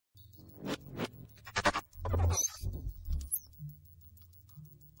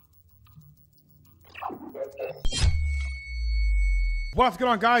What's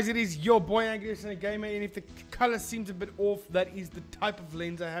going on, guys? It is your boy Angrysagamer, and if the color seems a bit off, that is the type of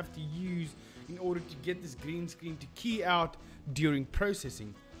lens I have to use in order to get this green screen to key out during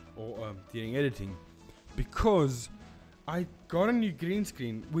processing or during editing, because I got a new green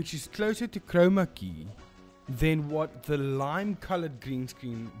screen which is closer to chroma key than what the lime colored green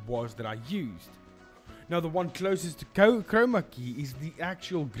screen was that I used. Now the one closest to chroma key is the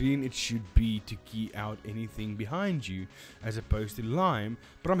actual green it should be to key out anything behind you, as opposed to lime,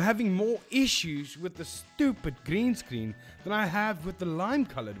 but I'm having more issues with the stupid green screen than I have with the lime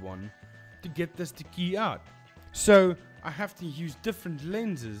colored one to get this to key out. So I have to use different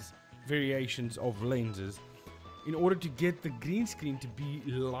lenses, variations of lenses, in order to get the green screen to be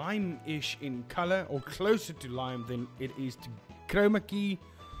lime-ish in color, or closer to lime than it is to chroma key,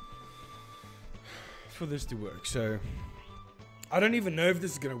 for this to work. So I don't even know if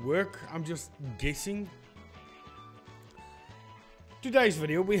this is gonna work. I'm just guessing. Today's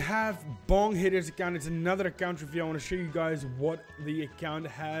video, we have BongHitters account. It's another account review. I want to show you guys what the account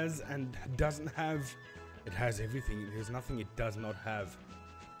has and doesn't have. It has everything. There's nothing it does not have.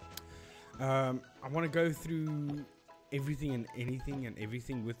 I want to go through everything and anything and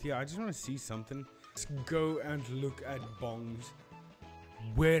everything with you. I just want to see something. Let's go and look at Bong's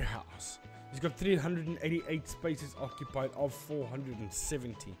warehouse. He's got 388 spaces occupied of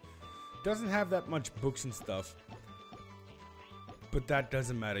 470. Doesn't have that much books and stuff, but that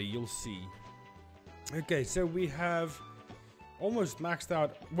doesn't matter, you'll see. Okay, so we have almost maxed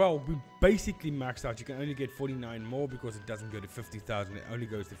out. Well, we basically maxed out. You can only get 49 more because it doesn't go to 50,000. It only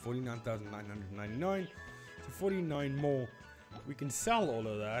goes to 49,999. So 49 more. We can sell all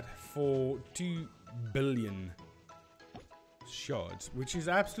of that for 2 billion shards, which is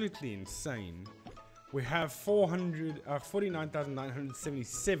absolutely insane. We have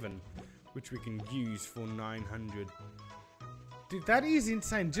 49,977, which we can use for 900. Dude, that is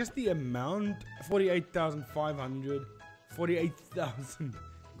insane. Just the amount. 48,500, 48,000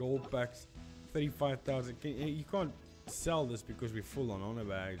 gold packs, 35,000. You can't sell this because we're full on honor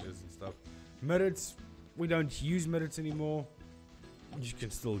badges and stuff. Merits, we don't use merits anymore. You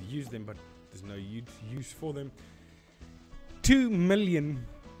can still use them, but there's no use for them. 2 million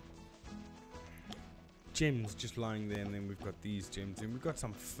gems just lying there, and then we've got these gems, and we've got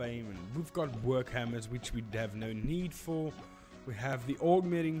some fame, and we've got work hammers, which we have no need for. We have the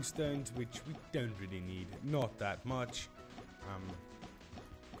augmenting stones, which we don't really need, not that much.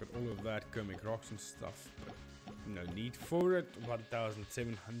 Got all of that, comic rocks and stuff, but no need for it.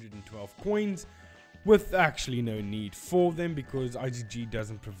 1,712 coins, with actually no need for them, because IGG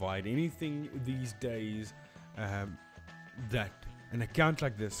doesn't provide anything these days that an account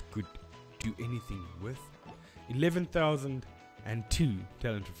like this could do anything with. 11,002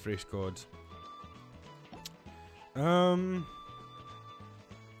 talent refresh cards.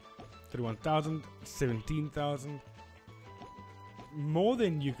 31,000, 17,000. More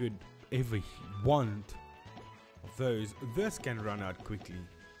than you could ever want of those. This can run out quickly.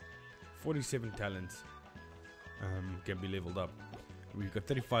 47 talents can be leveled up. We've got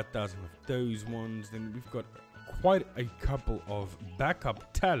 35,000 of those ones. Then we've got quite a couple of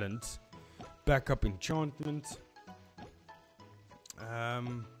backup talents, backup enchantments.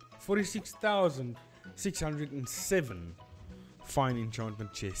 46,607 fine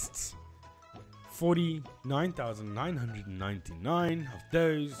enchantment chests. 49,999 of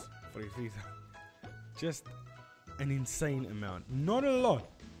those. 43,000. Just an insane amount. Not a lot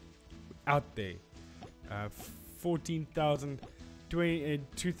out there. 14,000.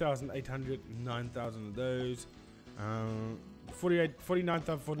 2,800, 9,000 of those.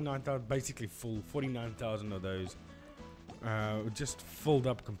 49,000, basically full. 49,000 of those. Just filled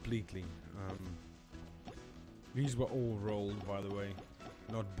up completely. These were all rolled, by the way,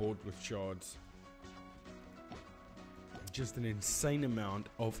 not bought with shards. Just an insane amount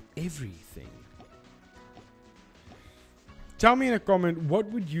of everything. Tell me in a comment,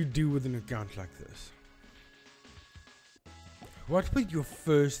 what would you do with an account like this? What would your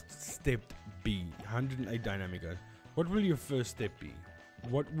first step be? 108 dynamic guys. What will your first step be?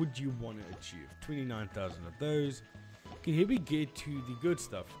 What would you want to achieve? 29,000 of those. Okay, here we get to the good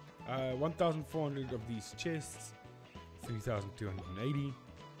stuff. 1,400 of these chests. 3,280.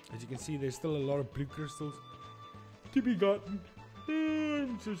 As you can see, there's still a lot of blue crystals to be gotten.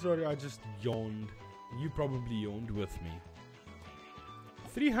 I'm so sorry, I just yawned. You probably yawned with me.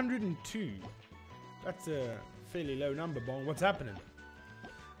 302. That's a fairly low number, Bong. What's happening?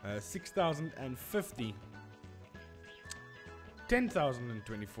 6,050.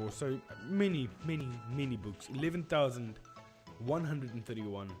 10,024. So many books.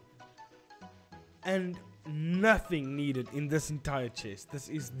 11,131. And nothing needed in this entire chest. This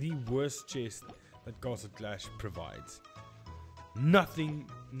is the worst chest that Castle Clash provides. Nothing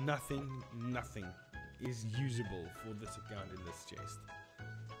is usable for this account in this chest.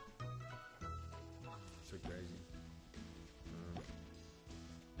 So crazy.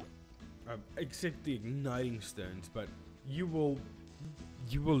 Except the igniting stones, but you will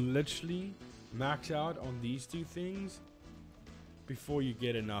literally max out on these two things before you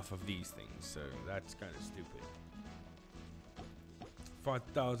get enough of these things, so that's kind of stupid.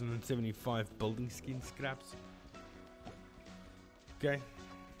 5,075 building skin scraps. Okay,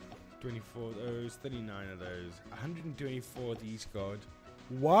 24 of those, 39 of those, 124 of these cards.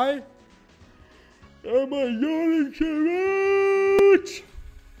 Why am I yawning so much?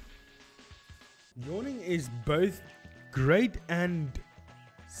 Yawning is both great and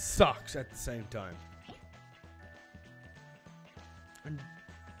sucks at the same time. And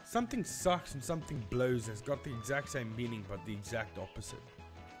something sucks and something blows has got the exact same meaning but the exact opposite.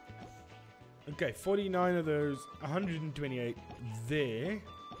 Okay, 49 of those, 128 there.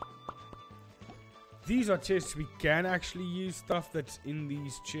 These are chests we can actually use stuff that's in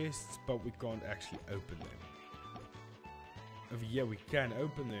these chests, but we can't actually open them. Yeah, we can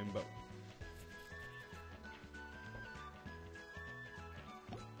open them, but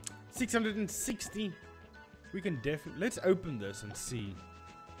 660. We can definitely. Let's open this and see.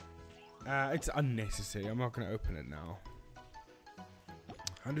 It's unnecessary. I'm not going to open it now.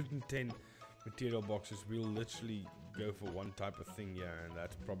 110 material boxes. We'll literally go for one type of thing here, and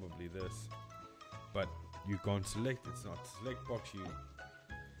that's probably this. But you can't select. It's not select box. You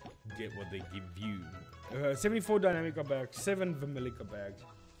get what they give you. 74 dynamic bags. 7 vermilica bags.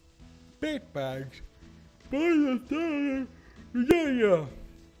 Bed bags. Yeah.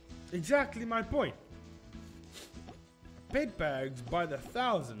 Exactly my point. Pet bags by the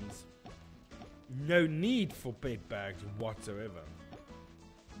thousands. No need for pet bags whatsoever.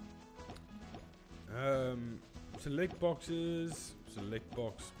 Select boxes. Select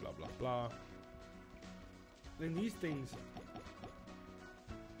box. Blah blah blah. Then these things.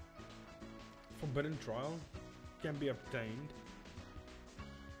 Forbidden trial can be obtained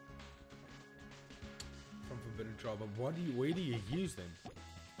from forbidden trial. But where do you use them?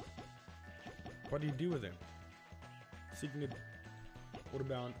 What do you do with them? Signet,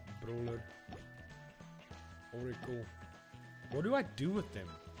 Orderbound, Brawler, Oracle. What do I do with them?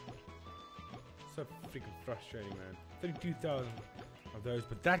 So freaking frustrating, man. 32,000 of those,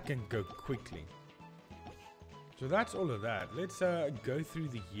 but that can go quickly. So that's all of that. Let's go through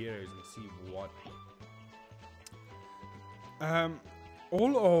the heroes and see what.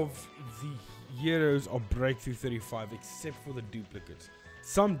 All of the heroes are breakthrough 35 except for the duplicates.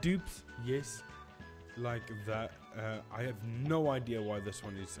 Some dupes, yes. Like that. I have no idea why this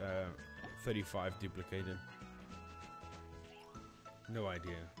one is 35 duplicated. No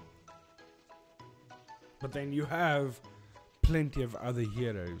idea. But then you have plenty of other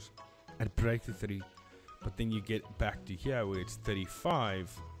heroes at breakthrough 30. But then you get back to here where it's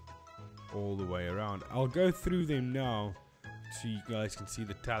 35 all the way around. I'll go through them now so you guys can see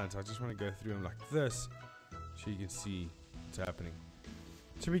the talents. I just want to go through them like this so you can see what's happening.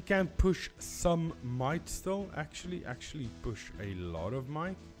 So we can push some might still. Actually push a lot of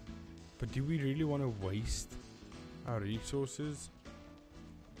might. But do we really want to waste our resources?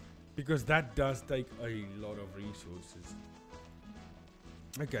 Because that does take a lot of resources.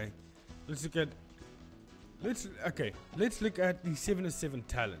 Okay. Let's look at the 7 of 7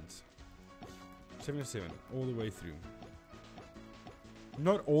 talents. 7 of 7 all the way through.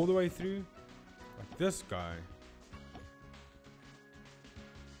 Not all the way through. Like this guy.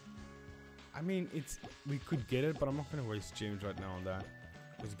 I mean, we could get it, but I'm not going to waste gems right now on that.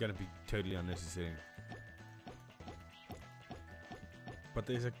 It's going to be totally unnecessary. But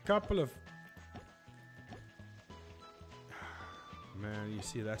there's a couple of... Man, you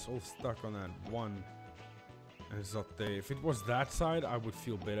see, that's all stuck on that one. And it's not there. If it was that side, I would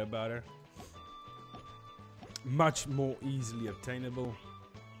feel better about it. Much more easily obtainable.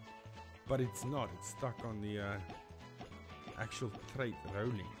 But it's not. It's stuck on the actual trait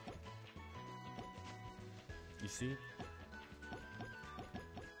rolling. You see?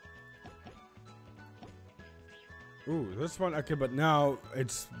 Ooh, this one, okay, but now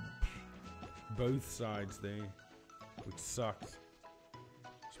it's both sides there, which sucks.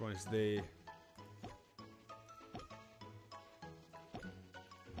 This one is there.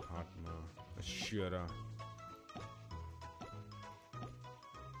 Hartma, Ashura.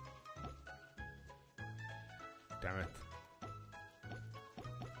 Damn it.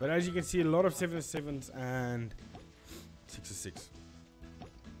 But as you can see, a lot of 7 of 7s and 6 of 6.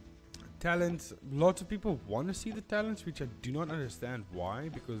 talents. Lots of people want to see the talents, which I do not understand why,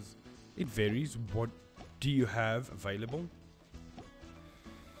 because it varies. What do you have available?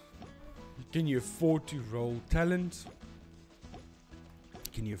 Can you afford to roll talents?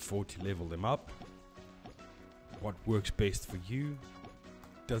 Can you afford to level them up? What works best for you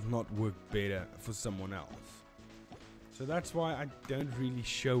does not work better for someone else. So that's why I don't really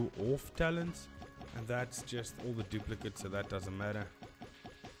show off talents, and that's just all the duplicates, so that doesn't matter.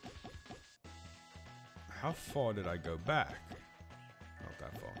 How far did I go back? Not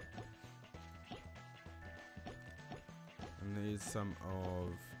that far. And there's some of...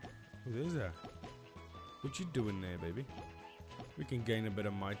 Oh, there's that. What you doing there, baby? We can gain a bit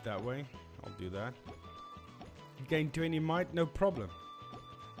of might that way. I'll do that. Gain 20 might, no problem.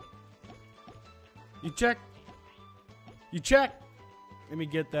 You check. You check. Let me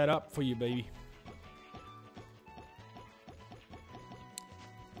get that up for you, baby.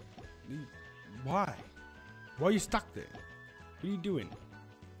 Why? Why are you stuck there? What are you doing?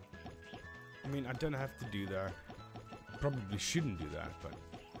 I mean, I don't have to do that. Probably shouldn't do that, but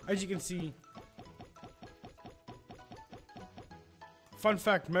as you can see, fun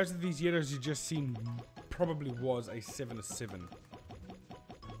fact, most of these heroes you just seen probably was a 7/7.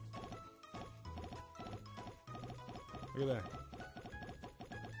 Look at that.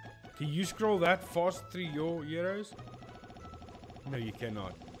 Can you scroll that fast through your heroes? No, you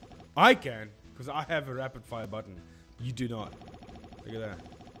cannot. I can, because I have a rapid fire button. You do not. Look at that.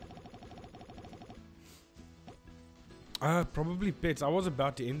 Probably pets. I was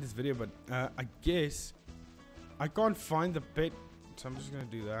about to end this video, but I guess I can't find the pet, so I'm just gonna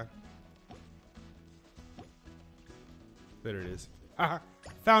do that. There it is. Aha,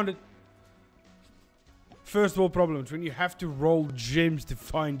 found it. First world problems when you have to roll gems to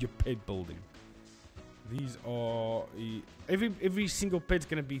find your pet building. These are every single pet's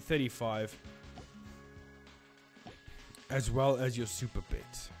gonna be 35, as well as your super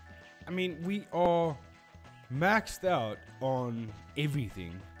pets. I mean, we are maxed out on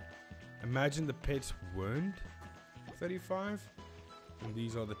everything. Imagine the pets weren't 35. And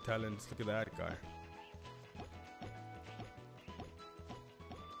these are the talents. Look at that guy.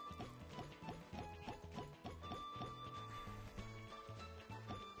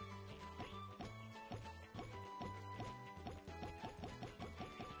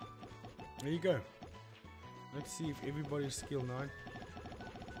 There you go. Let's see if everybody's skill 9.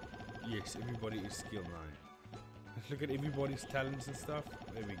 Yes, everybody is skill 9. Let's look at everybody's talents and stuff.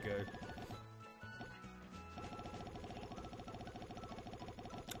 There we go.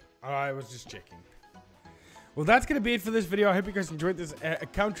 I was just checking. Well, that's going to be it for this video. I hope you guys enjoyed this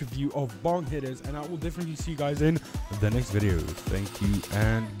account review of BongHitters, and I will definitely see you guys in the next video. Thank you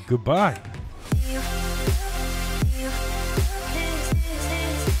and goodbye.